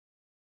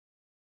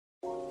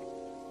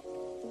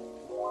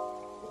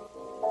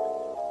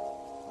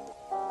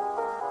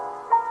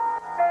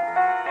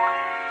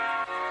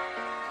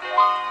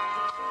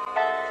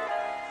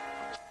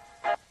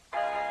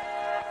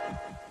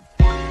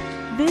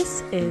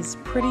is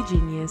Pretty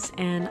Genius,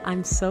 and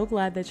I'm so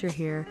glad that you're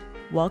here.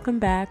 Welcome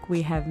back.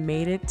 We have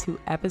made it to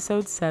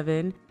episode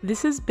 7.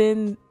 This has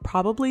been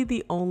probably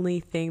the only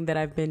thing that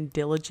I've been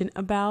diligent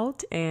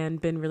about and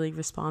been really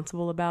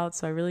responsible about.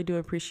 So I really do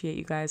appreciate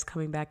you guys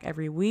coming back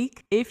every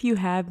week. If you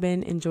have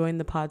been enjoying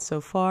the pod so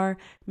far,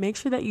 make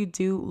sure that you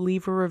do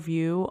leave a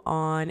review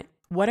on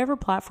whatever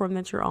platform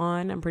that you're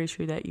on. I'm pretty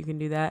sure that you can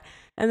do that.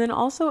 And then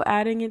also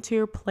adding it to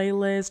your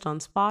playlist on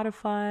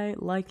Spotify,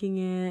 liking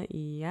it,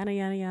 yada,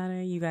 yada,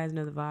 yada. You guys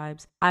know the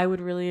vibes. I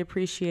would really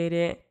appreciate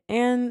it.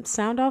 And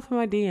sound off in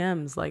my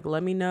DMs. Like,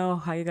 let me know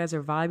how you guys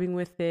are vibing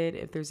with it,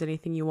 if there's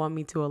anything you want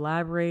me to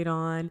elaborate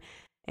on.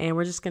 And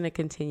we're just going to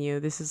continue.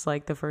 This is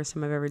like the first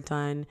time I've ever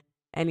done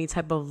any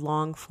type of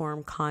long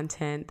form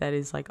content that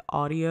is like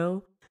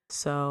audio.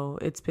 So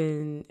it's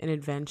been an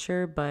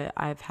adventure, but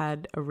I've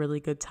had a really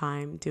good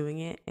time doing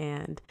it,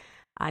 and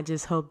I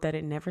just hope that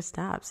it never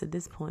stops at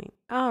this point.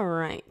 All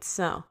right,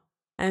 so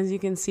as you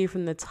can see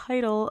from the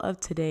title of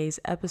today's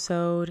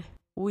episode,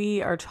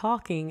 we are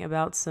talking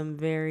about some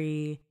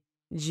very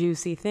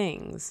juicy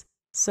things.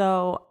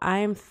 So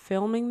I'm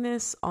filming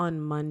this on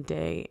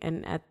Monday,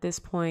 and at this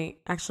point,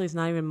 actually it's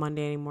not even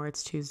Monday anymore,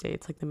 it's Tuesday,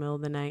 it's like the middle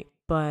of the night.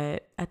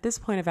 But at this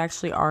point, I've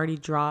actually already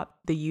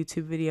dropped the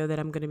YouTube video that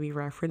I'm going to be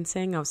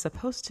referencing. I was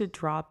supposed to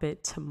drop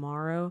it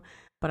tomorrow,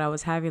 but I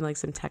was having like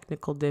some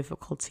technical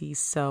difficulties.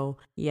 So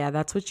yeah,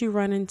 that's what you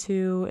run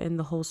into in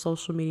the whole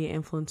social media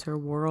influencer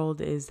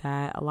world, is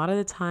that a lot of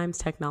the times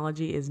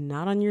technology is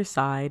not on your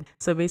side.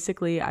 So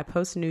basically, I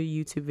post new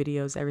YouTube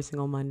videos every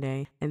single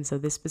Monday. And so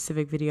this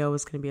specific video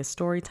was going to be a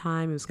story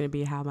time. It was going to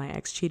be how my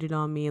ex cheated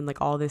on me and like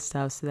all this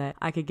stuff so that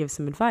I could give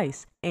some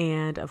advice.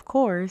 And of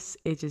course,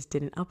 it just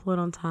didn't upload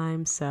on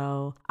time.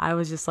 So I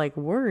was just like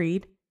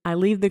worried. I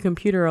leave the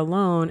computer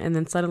alone and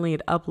then suddenly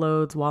it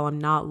uploads while I'm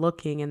not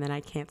looking, and then I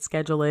can't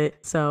schedule it.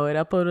 So it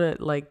uploaded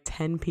at like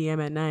 10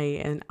 p.m. at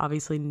night, and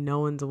obviously no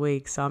one's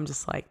awake. So I'm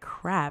just like,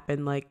 crap,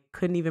 and like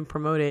couldn't even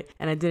promote it.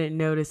 And I didn't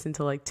notice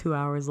until like 2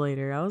 hours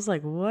later. I was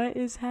like, what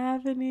is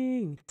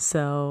happening?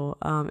 So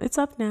it's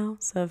up now.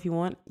 So if you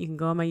want, you can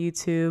go on my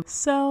YouTube.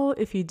 So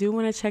if you do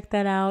want to check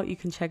that out, you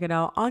can check it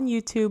out on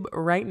YouTube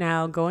right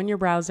now. Go in your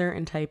browser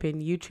and type in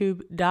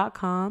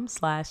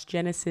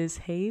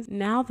youtube.com/GenesisHayes.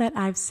 Now that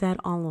I've said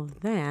all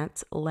of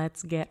that,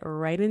 let's get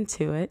right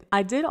into it.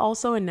 I did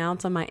also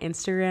announce on my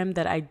Instagram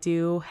that I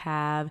do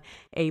have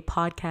a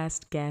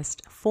podcast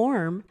guest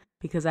form,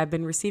 because I've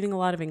been receiving a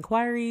lot of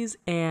inquiries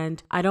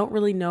and I don't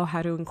really know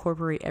how to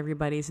incorporate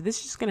everybody. So this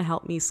is just going to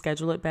help me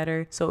schedule it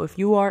better. So if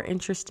you are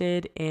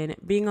interested in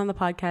being on the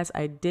podcast,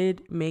 I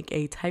did make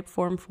a type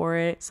form for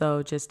it.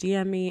 So just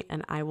DM me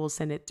and I will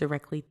send it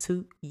directly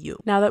to you.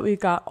 Now that we've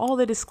got all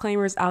the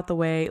disclaimers out the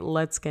way,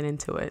 let's get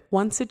into it.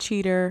 Once a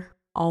cheater,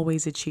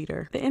 always a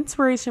cheater. The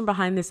inspiration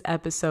behind this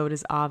episode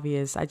is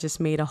obvious. I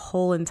just made a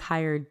whole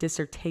entire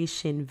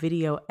dissertation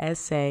video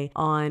essay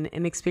on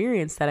an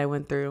experience that I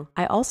went through.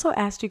 I also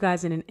asked you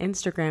guys in an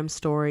Instagram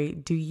story,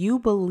 do you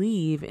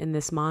believe in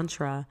this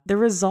mantra? The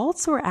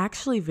results were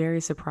actually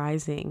very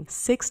surprising.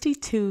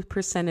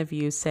 62% of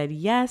you said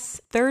yes,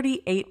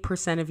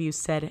 38% of you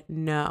said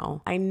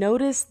no. I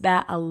noticed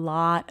that a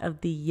lot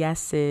of the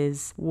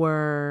yeses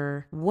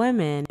were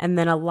women, and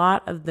then a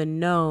lot of the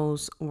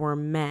no's were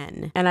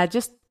men. And I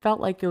just felt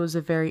like it was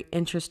a very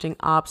interesting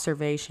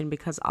observation,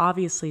 because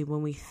obviously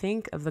when we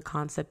think of the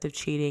concept of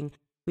cheating,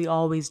 we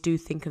always do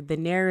think of the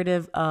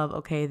narrative of,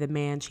 okay, the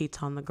man cheats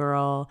on the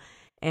girl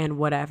and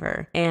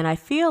whatever. And I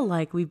feel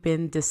like we've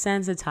been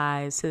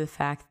desensitized to the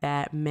fact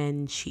that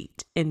men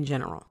cheat in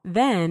general.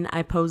 Then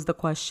I posed the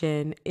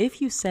question,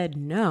 if you said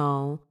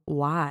no,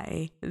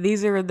 why?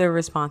 These are the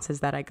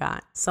responses that I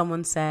got.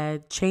 Someone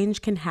said,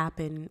 change can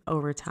happen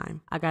over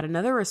time. I got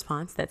another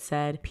response that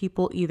said,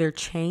 people either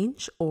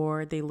change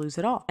or they lose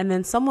it all. And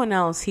then someone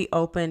else, he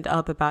opened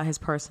up about his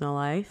personal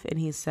life and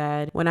he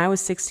said, when I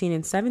was 16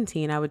 and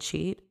 17, I would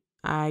cheat.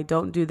 I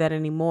don't do that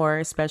anymore,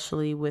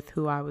 especially with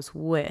who I was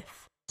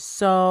with.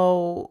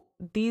 So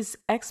these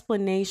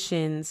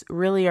explanations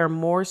really are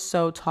more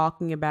so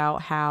talking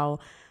about how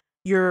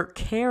your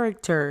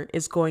character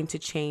is going to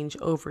change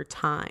over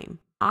time.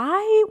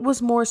 I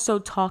was more so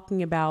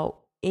talking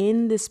about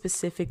in the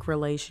specific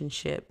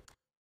relationship,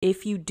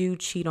 if you do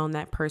cheat on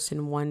that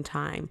person one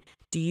time,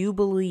 do you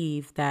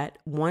believe that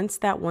once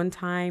that one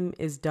time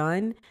is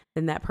done,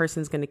 then that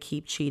person's going to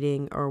keep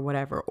cheating or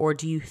whatever? Or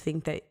do you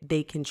think that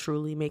they can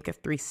truly make a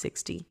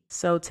 360?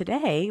 So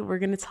today we're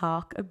going to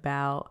talk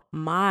about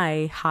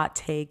my hot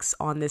takes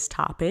on this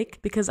topic,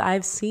 because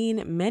I've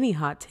seen many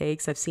hot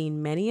takes. I've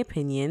seen many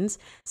opinions.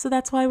 So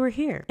that's why we're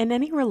here. In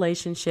any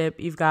relationship,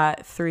 you've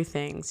got 3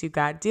 things. You've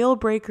got deal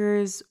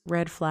breakers,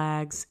 red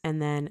flags,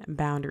 and then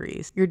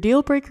boundaries. Your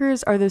deal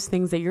breakers are those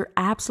things that you're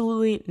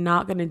absolutely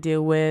not going to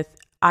deal with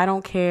I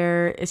don't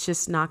care. It's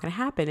just not going to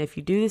happen. If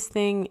you do this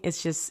thing,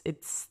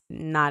 it's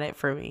not it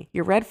for me.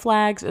 Your red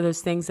flags are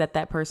those things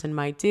that person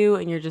might do.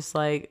 And you're just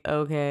like,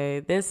 okay,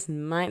 this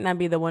might not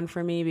be the one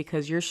for me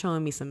because you're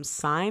showing me some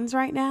signs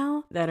right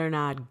now that are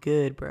not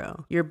good,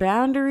 bro. Your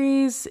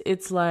boundaries,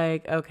 it's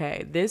like,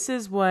 okay, this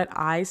is what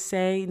I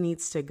say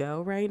needs to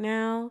go right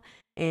now.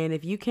 And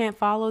if you can't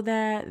follow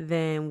that,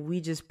 then we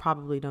just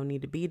probably don't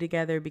need to be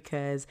together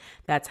because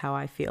that's how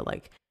I feel.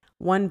 Like,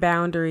 one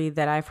boundary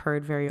that I've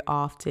heard very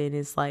often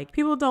is like,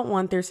 people don't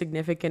want their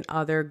significant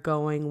other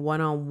going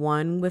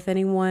one-on-one with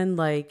anyone,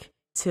 like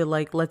to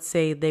like, let's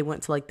say they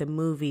went to like the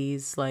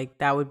movies, like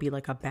that would be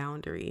like a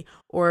boundary.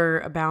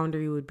 Or a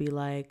boundary would be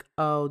like,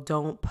 oh,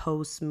 don't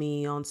post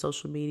me on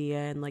social media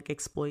and like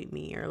exploit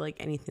me or like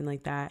anything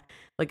like that.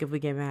 Like if we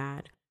get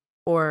mad,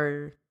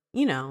 or,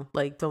 you know,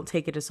 like don't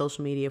take it to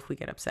social media if we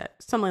get upset,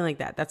 something like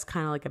that. That's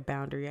kind of like a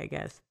boundary, I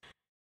guess.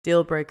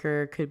 Deal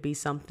breaker could be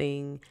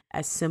something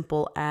as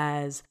simple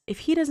as, if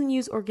he doesn't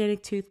use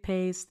organic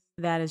toothpaste,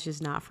 that is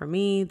just not for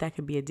me. That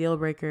could be a deal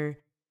breaker,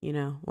 you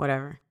know,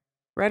 whatever.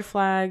 Red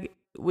flag,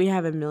 we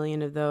have a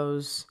million of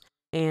those.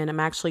 And I'm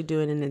actually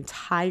doing an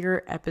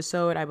entire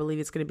episode. I believe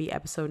it's going to be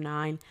episode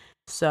 9.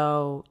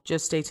 So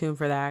just stay tuned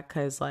for that,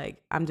 because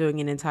like I'm doing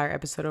an entire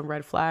episode on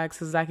red flags,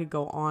 because I could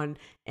go on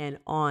and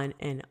on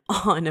and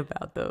on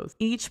about those.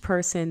 Each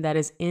person that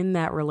is in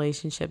that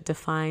relationship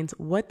defines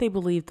what they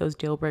believe those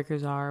deal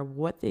breakers are,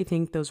 what they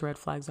think those red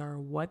flags are,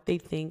 what they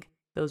think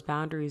those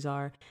boundaries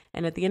are.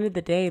 And at the end of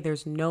the day,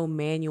 there's no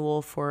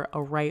manual for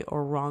a right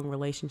or wrong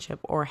relationship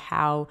or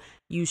how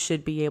you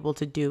should be able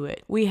to do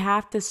it. We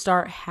have to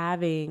start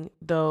having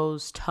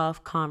those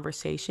tough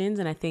conversations.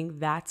 And I think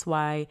that's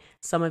why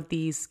some of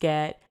these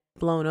get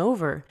blown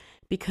over.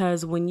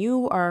 Because when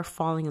you are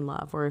falling in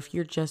love, or if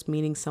you're just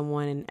meeting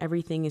someone and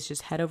everything is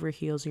just head over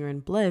heels, you're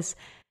in bliss,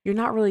 you're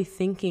not really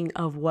thinking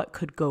of what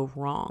could go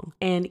wrong.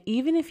 And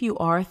even if you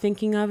are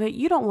thinking of it,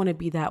 you don't want to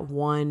be that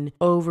one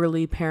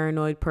overly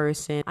paranoid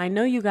person. I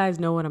know you guys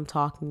know what I'm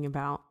talking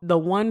about. The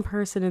one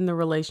person in the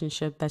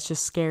relationship that's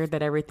just scared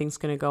that everything's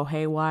going to go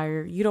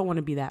haywire. You don't want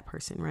to be that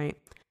person, right?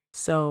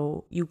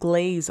 So you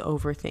glaze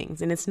over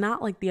things. And it's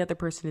not like the other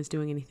person is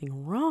doing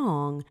anything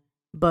wrong,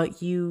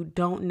 but you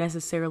don't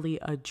necessarily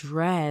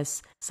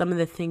address some of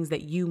the things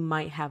that you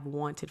might have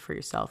wanted for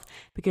yourself,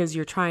 because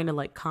you're trying to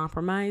like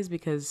compromise,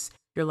 because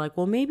you're like,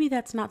 well, maybe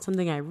that's not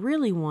something I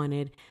really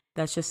wanted.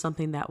 That's just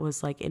something that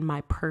was like in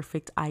my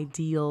perfect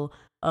ideal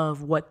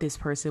of what this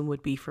person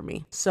would be for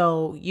me.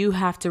 So you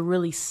have to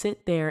really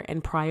sit there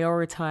and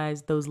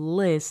prioritize those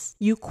lists.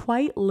 You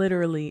quite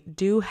literally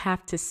do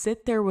have to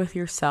sit there with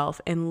yourself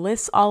and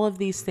list all of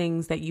these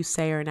things that you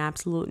say are an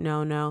absolute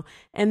no-no,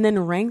 and then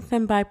rank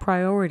them by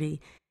priority.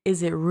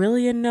 Is it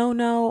really a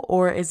no-no,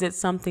 or is it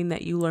something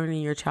that you learned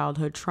in your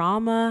childhood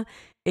trauma?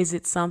 Is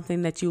it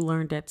something that you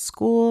learned at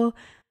school?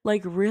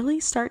 Like,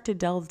 really start to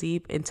delve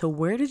deep into,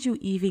 where did you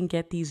even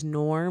get these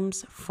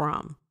norms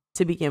from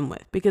to begin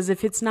with? Because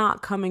if it's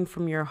not coming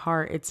from your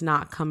heart, it's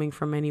not coming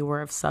from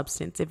anywhere of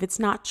substance. If it's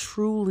not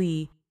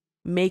truly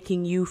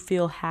making you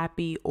feel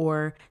happy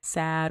or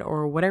sad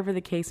or whatever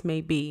the case may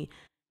be,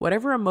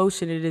 whatever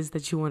emotion it is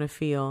that you want to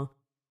feel,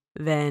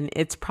 then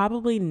it's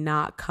probably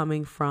not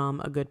coming from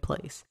a good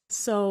place.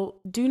 So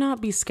do not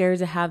be scared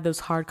to have those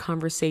hard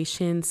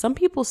conversations. Some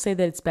people say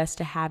that it's best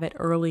to have it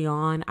early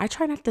on. I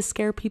try not to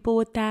scare people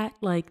with that.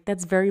 Like,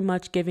 that's very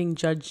much giving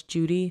Judge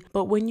Judy.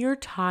 But when you're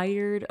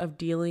tired of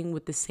dealing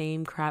with the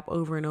same crap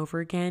over and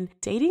over again,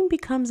 dating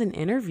becomes an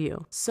interview.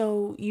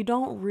 So you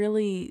don't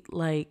really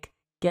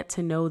get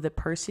to know the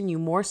person, you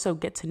more so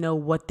get to know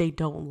what they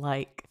don't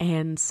like.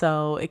 And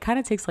so it kind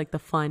of takes like the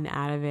fun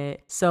out of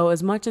it. So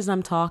as much as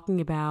I'm talking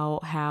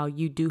about how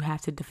you do have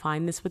to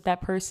define this with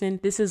that person,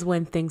 this is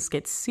when things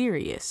get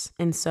serious.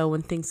 And so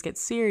when things get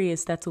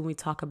serious, that's when we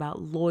talk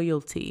about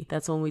loyalty.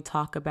 That's when we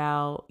talk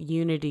about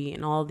unity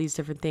and all these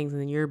different things.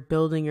 And then you're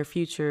building your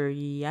future,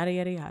 yada,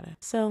 yada, yada.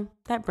 So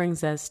that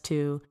brings us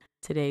to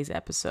today's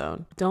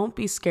episode. Don't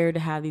be scared to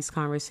have these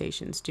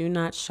conversations. Do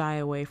not shy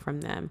away from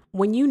them.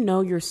 When you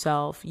know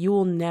yourself, you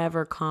will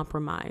never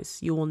compromise.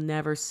 You will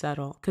never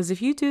settle. Because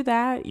if you do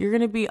that, you're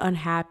going to be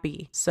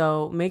unhappy.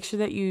 So make sure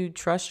that you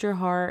trust your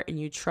heart and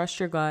you trust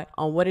your gut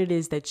on what it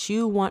is that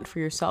you want for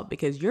yourself,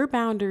 because your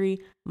boundary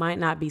might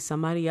not be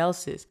somebody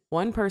else's.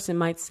 One person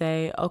might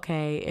say,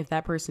 okay, if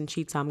that person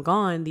cheats, I'm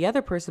gone. The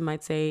other person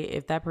might say,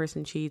 if that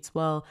person cheats,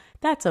 well,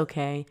 that's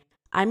okay.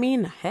 I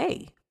mean,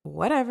 hey,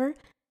 whatever.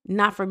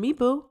 Not for me,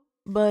 boo.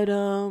 But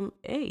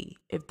hey,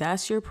 if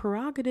that's your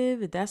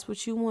prerogative, if that's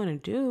what you want to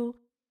do,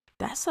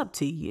 that's up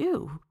to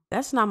you.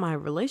 That's not my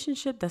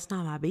relationship. That's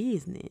not my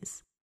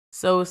business.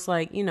 So it's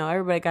like,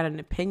 everybody got an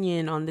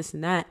opinion on this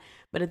and that.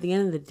 But at the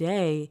end of the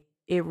day,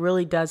 it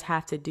really does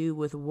have to do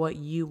with what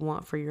you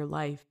want for your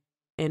life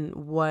and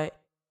what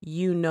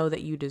you know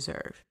that you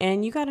deserve.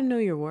 And you got to know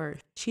your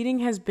worth. Cheating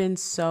has been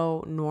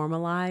so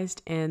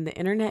normalized, and the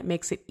internet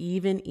makes it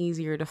even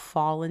easier to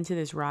fall into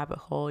this rabbit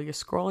hole. You're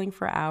scrolling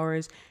for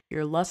hours,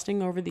 you're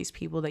lusting over these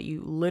people that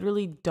you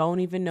literally don't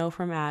even know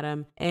from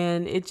Adam,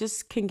 and it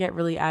just can get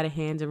really out of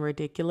hand and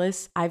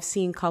ridiculous. I've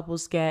seen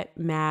couples get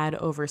mad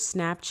over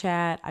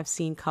Snapchat. I've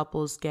seen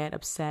couples get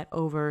upset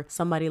over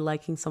somebody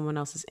liking someone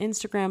else's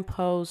Instagram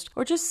post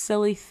or just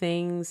silly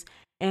things.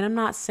 And I'm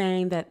not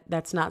saying that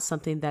that's not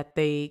something that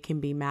they can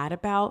be mad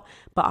about,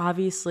 but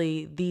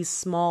obviously these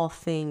small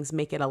things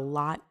make it a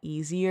lot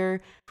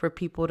easier for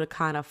people to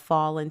kind of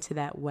fall into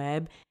that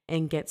web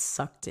and get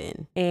sucked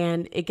in.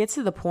 And it gets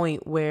to the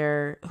point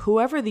where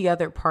whoever the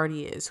other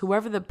party is,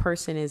 whoever the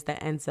person is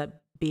that ends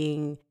up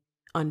being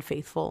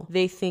unfaithful,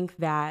 they think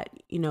that,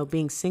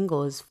 being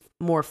single is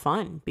more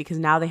fun because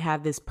now they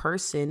have this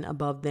person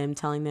above them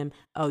telling them,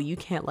 oh, you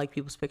can't like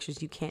people's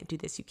pictures, you can't do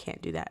this, you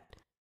can't do that,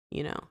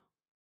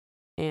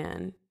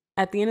 And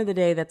at the end of the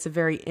day, that's a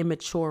very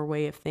immature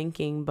way of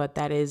thinking, but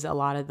that is a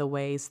lot of the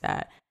ways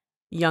that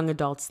young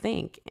adults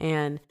think.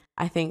 And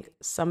I think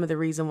some of the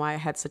reason why I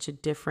had such a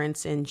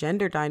difference in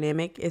gender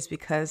dynamic is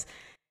because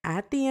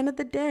at the end of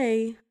the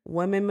day,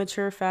 women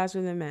mature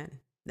faster than men.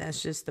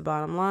 That's just the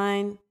bottom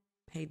line.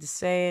 Hate to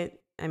say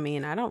it. I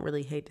mean, I don't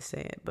really hate to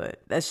say it,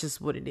 but that's just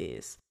what it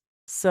is.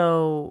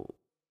 So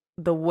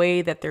the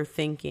way that they're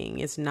thinking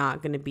is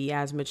not going to be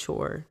as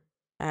mature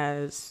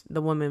as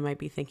the woman might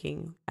be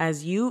thinking.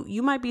 As you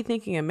might be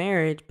thinking of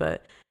marriage,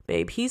 but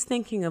babe, he's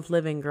thinking of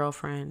living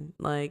girlfriend.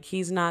 Like,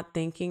 he's not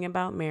thinking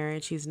about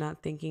marriage. He's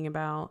not thinking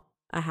about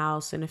a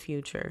house and a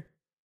future,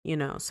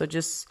 So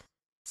just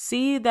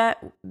see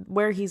that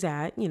where he's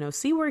at,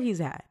 see where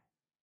he's at,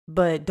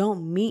 but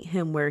don't meet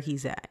him where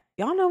he's at.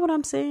 Y'all know what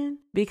I'm saying?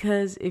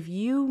 Because if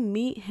you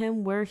meet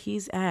him where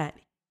he's at,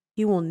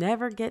 he will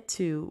never get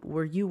to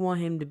where you want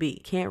him to be.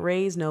 Can't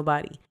raise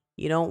nobody.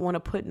 You don't want to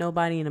put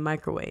nobody in a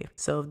microwave.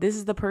 So if this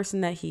is the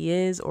person that he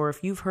is, or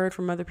if you've heard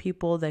from other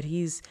people that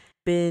he's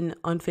been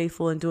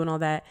unfaithful and doing all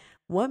that,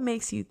 what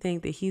makes you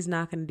think that he's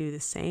not going to do the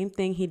same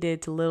thing he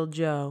did to little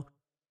Joe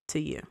to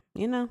you?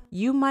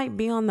 You might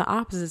be on the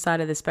opposite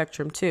side of the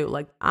spectrum too.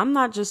 Like, I'm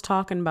not just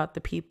talking about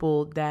the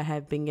people that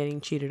have been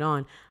getting cheated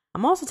on.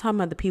 I'm also talking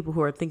about the people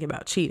who are thinking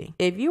about cheating.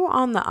 If you're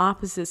on the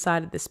opposite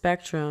side of the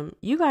spectrum,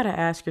 you got to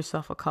ask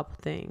yourself a couple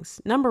things.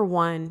 Number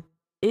one,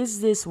 is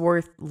this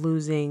worth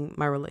losing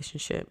my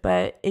relationship?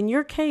 But in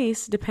your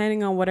case,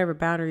 depending on whatever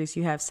boundaries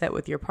you have set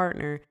with your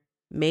partner,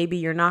 maybe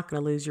you're not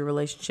going to lose your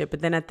relationship.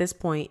 But then at this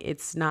point,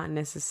 it's not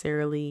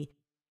necessarily,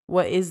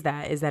 what is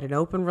that? Is that an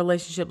open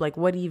relationship? Like,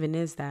 what even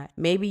is that?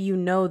 Maybe you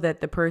know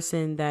that the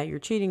person that you're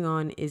cheating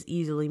on is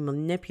easily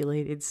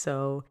manipulated,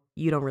 so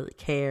you don't really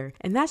care.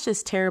 And that's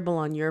just terrible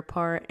on your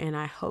part. And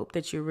I hope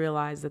that you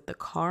realize that the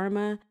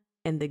karma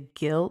and the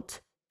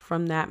guilt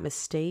from that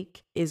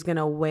mistake is going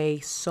to weigh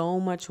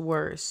so much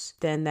worse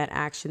than that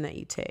action that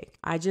you take.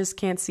 I just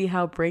can't see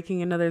how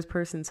breaking another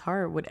person's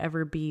heart would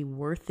ever be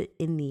worth it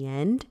in the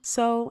end.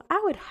 So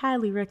I would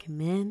highly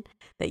recommend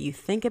that you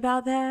think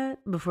about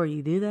that before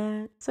you do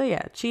that. So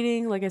yeah,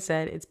 cheating, like I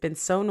said, it's been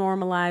so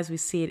normalized. We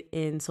see it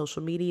in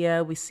social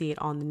media. We see it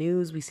on the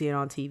news. We see it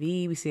on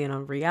TV. We see it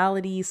on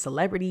reality,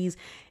 celebrities.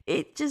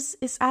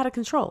 It's out of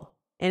control.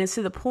 And it's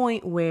to the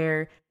point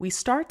where we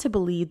start to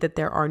believe that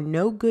there are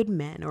no good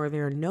men or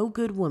there are no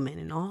good women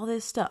and all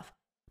this stuff.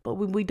 But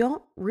when we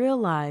don't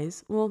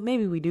realize, well,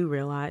 maybe we do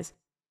realize,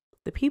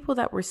 the people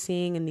that we're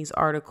seeing in these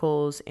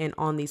articles and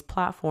on these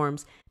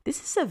platforms,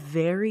 this is a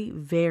very,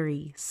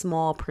 very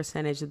small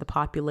percentage of the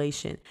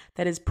population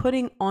that is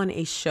putting on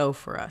a show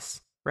for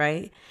us,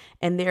 right?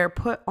 And they're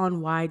put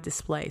on wide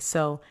display.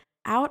 So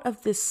out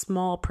of this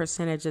small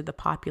percentage of the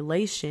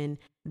population,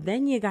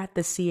 then you got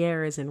the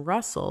Sierras and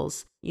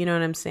Russells, you know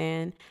what I'm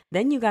saying?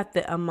 Then you got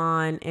the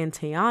Aman and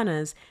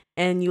Tayanas,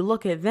 and you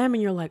look at them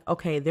and you're like,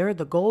 okay, they're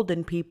the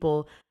golden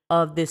people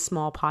of this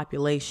small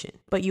population.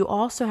 But you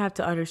also have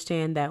to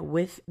understand that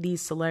with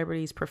these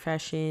celebrities,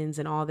 professions,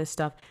 and all this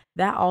stuff,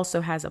 that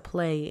also has a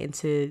play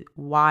into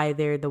why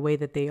they're the way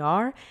that they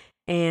are.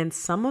 And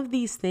some of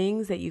these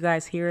things that you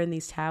guys hear in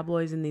these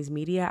tabloids and these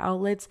media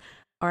outlets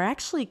are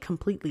actually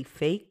completely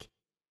fake.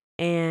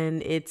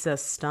 And it's a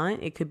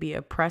stunt. It could be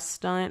a press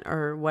stunt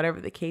or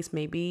whatever the case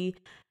may be.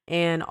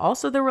 And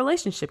also the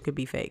relationship could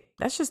be fake.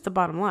 That's just the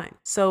bottom line.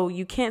 So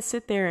you can't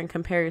sit there and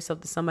compare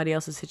yourself to somebody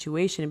else's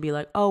situation and be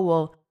like, oh,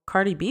 well,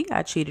 Cardi B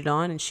got cheated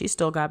on and she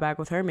still got back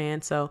with her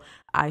man, so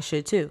I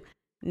should too.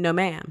 No,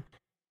 ma'am.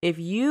 If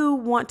you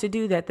want to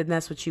do that, then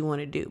that's what you want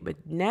to do. But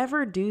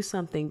never do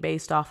something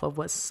based off of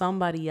what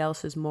somebody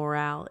else's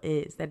morale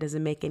is. That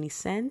doesn't make any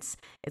sense.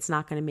 It's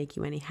not going to make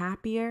you any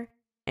happier.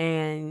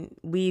 And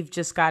we've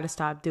just got to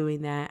stop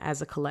doing that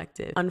as a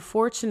collective.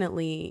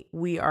 Unfortunately,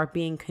 we are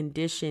being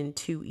conditioned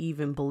to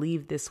even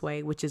believe this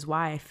way, which is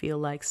why I feel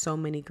like so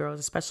many girls,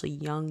 especially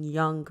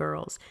young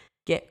girls,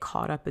 get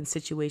caught up in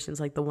situations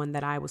like the one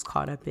that I was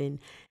caught up in.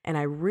 And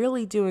I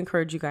really do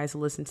encourage you guys to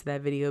listen to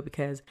that video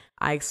because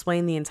I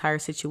explain the entire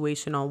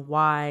situation on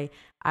why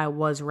I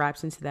was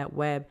wrapped into that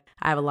web.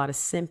 I have a lot of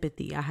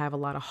sympathy. I have a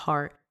lot of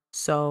heart.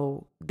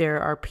 So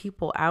there are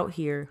people out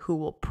here who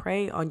will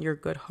prey on your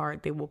good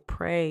heart. They will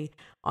prey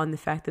on the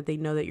fact that they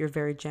know that you're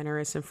very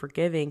generous and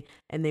forgiving,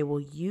 and they will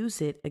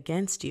use it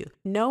against you.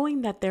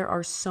 Knowing that there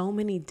are so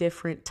many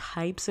different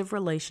types of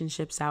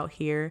relationships out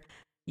here.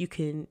 You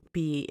can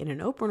be in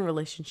an open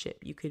relationship.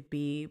 You could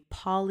be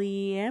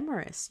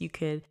polyamorous. You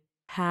could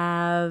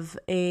have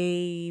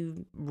a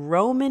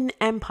Roman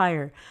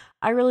Empire.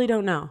 I really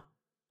don't know.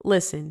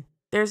 Listen,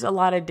 there's a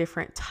lot of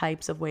different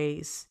types of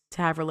ways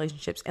to have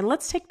relationships. And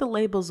let's take the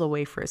labels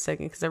away for a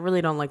second, because I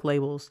really don't like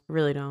labels. I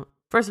really don't.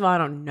 First of all, I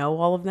don't know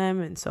all of them,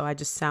 and so I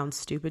just sound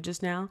stupid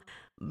just now.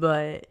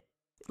 But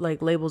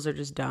like, labels are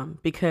just dumb,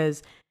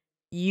 because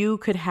you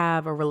could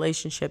have a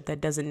relationship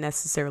that doesn't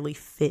necessarily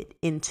fit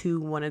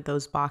into one of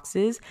those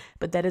boxes,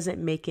 but that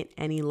doesn't make it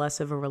any less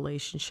of a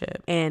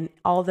relationship. And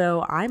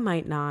although I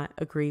might not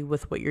agree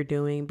with what you're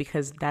doing,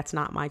 because that's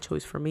not my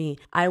choice for me,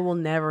 I will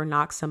never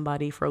knock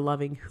somebody for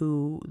loving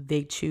who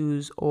they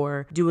choose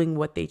or doing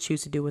what they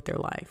choose to do with their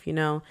life. You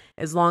know,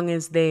 as long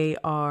as they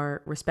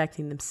are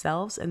respecting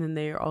themselves, and then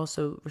they are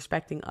also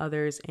respecting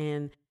others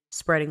and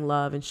spreading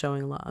love and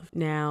showing love.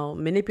 Now,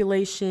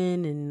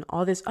 manipulation and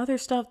all this other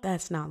stuff,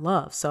 that's not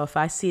love. So if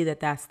I see that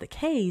that's the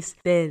case,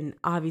 then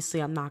obviously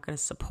I'm not going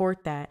to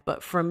support that.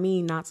 But for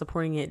me, not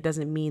supporting it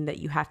doesn't mean that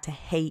you have to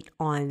hate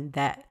on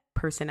that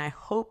person. I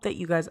hope that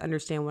you guys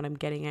understand what I'm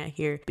getting at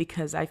here,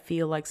 because I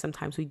feel like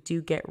sometimes we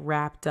do get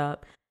wrapped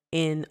up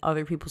in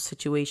other people's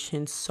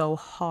situations so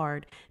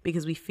hard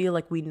because we feel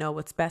like we know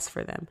what's best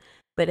for them.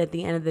 But at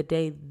the end of the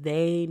day,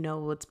 they know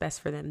what's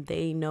best for them.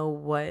 They know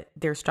what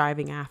they're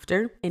striving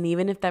after. And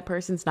even if that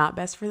person's not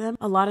best for them,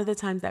 a lot of the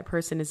times that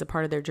person is a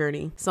part of their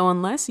journey. So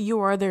unless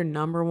you are their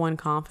number one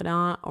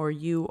confidant, or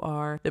you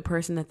are the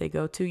person that they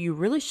go to, you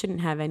really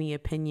shouldn't have any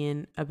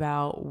opinion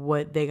about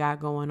what they got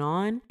going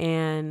on.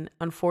 And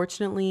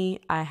unfortunately,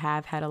 I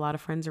have had a lot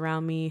of friends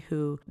around me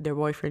who their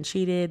boyfriend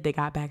cheated, they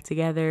got back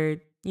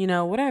together, you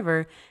know,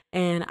 whatever.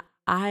 And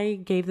I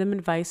gave them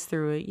advice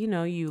through it. You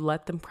know, you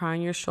let them cry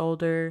on your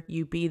shoulder,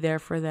 you be there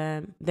for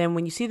them. Then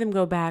when you see them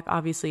go back,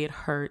 obviously it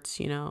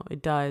hurts, you know,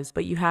 it does.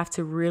 But you have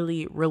to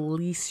really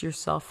release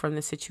yourself from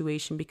the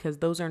situation, because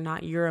those are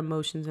not your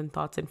emotions and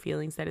thoughts and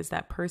feelings. That is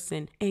that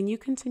person. And you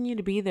continue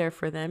to be there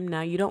for them.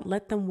 Now, you don't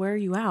let them wear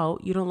you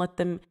out. You don't let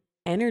them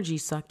energy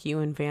suck you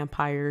and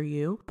vampire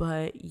you,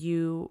 but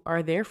you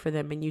are there for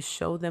them and you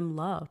show them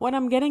love. What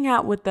I'm getting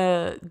at with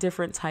the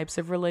different types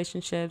of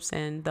relationships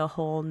and the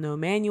whole no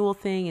manual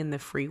thing and the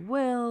free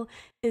will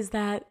is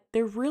that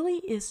there really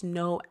is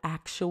no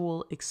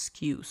actual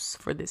excuse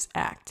for this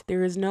act.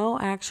 There is no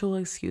actual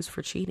excuse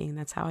for cheating.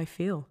 That's how I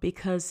feel.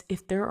 Because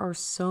if there are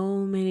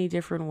so many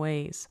different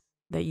ways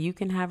that you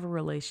can have a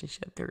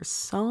relationship, there are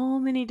so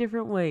many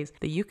different ways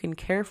that you can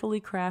carefully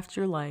craft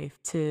your life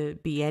to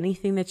be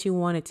anything that you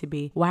want it to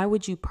be. Why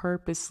would you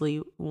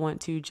purposely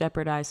want to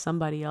jeopardize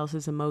somebody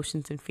else's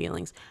emotions and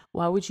feelings?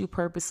 Why would you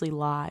purposely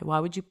lie? Why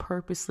would you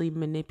purposely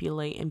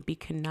manipulate and be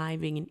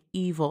conniving and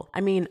evil?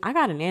 I mean, I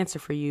got an answer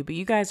for you, but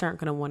you guys aren't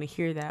going to want to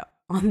hear that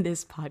on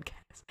this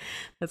podcast.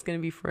 That's going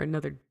to be for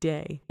another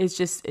day. It's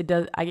just,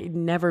 I've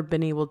never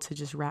been able to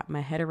just wrap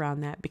my head around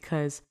that,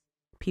 because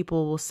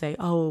people will say,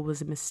 oh, it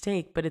was a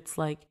mistake, but it's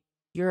like,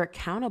 you're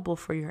accountable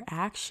for your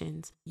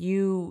actions.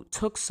 You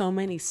took so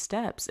many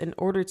steps in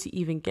order to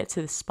even get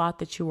to the spot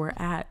that you were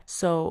at.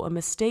 So a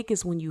mistake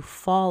is when you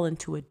fall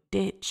into a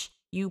ditch.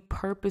 You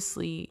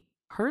purposely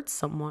hurt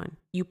someone.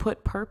 You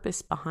put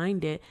purpose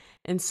behind it.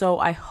 And so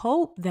I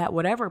hope that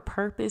whatever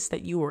purpose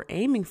that you were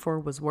aiming for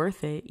was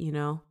worth it, you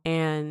know?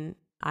 And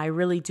I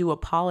really do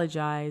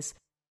apologize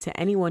to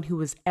anyone who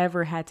has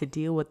ever had to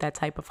deal with that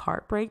type of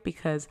heartbreak,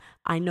 because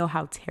I know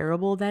how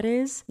terrible that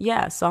is.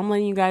 Yeah, so I'm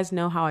letting you guys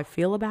know how I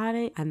feel about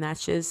it, and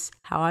that's just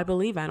how I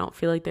believe. I don't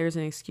feel like there's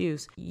an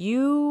excuse.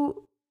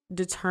 You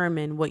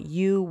determine what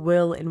you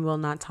will and will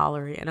not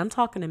tolerate. And I'm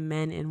talking to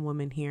men and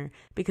women here,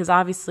 because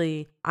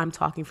obviously I'm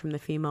talking from the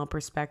female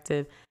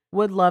perspective.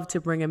 Would love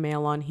to bring a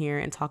male on here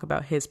and talk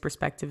about his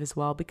perspective as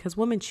well, because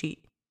women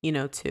cheat, you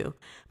know, too.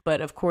 But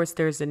of course,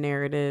 there's a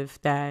narrative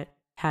that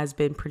has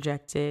been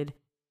projected,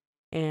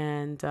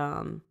 and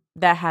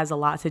that has a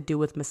lot to do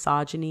with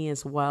misogyny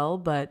as well,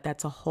 but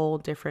that's a whole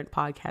different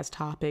podcast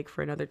topic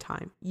for another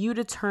time. You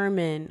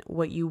determine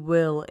what you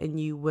will and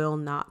you will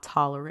not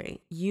tolerate.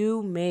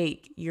 You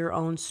make your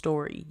own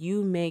story.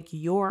 You make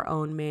your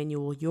own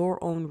manual,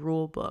 your own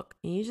rule book.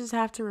 And you just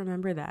have to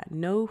remember that.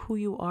 Know who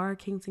you are,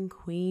 kings and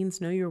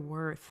queens. Know your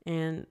worth,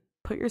 and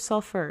put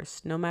yourself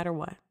first, no matter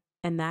what.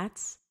 And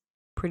that's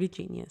pretty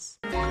genius.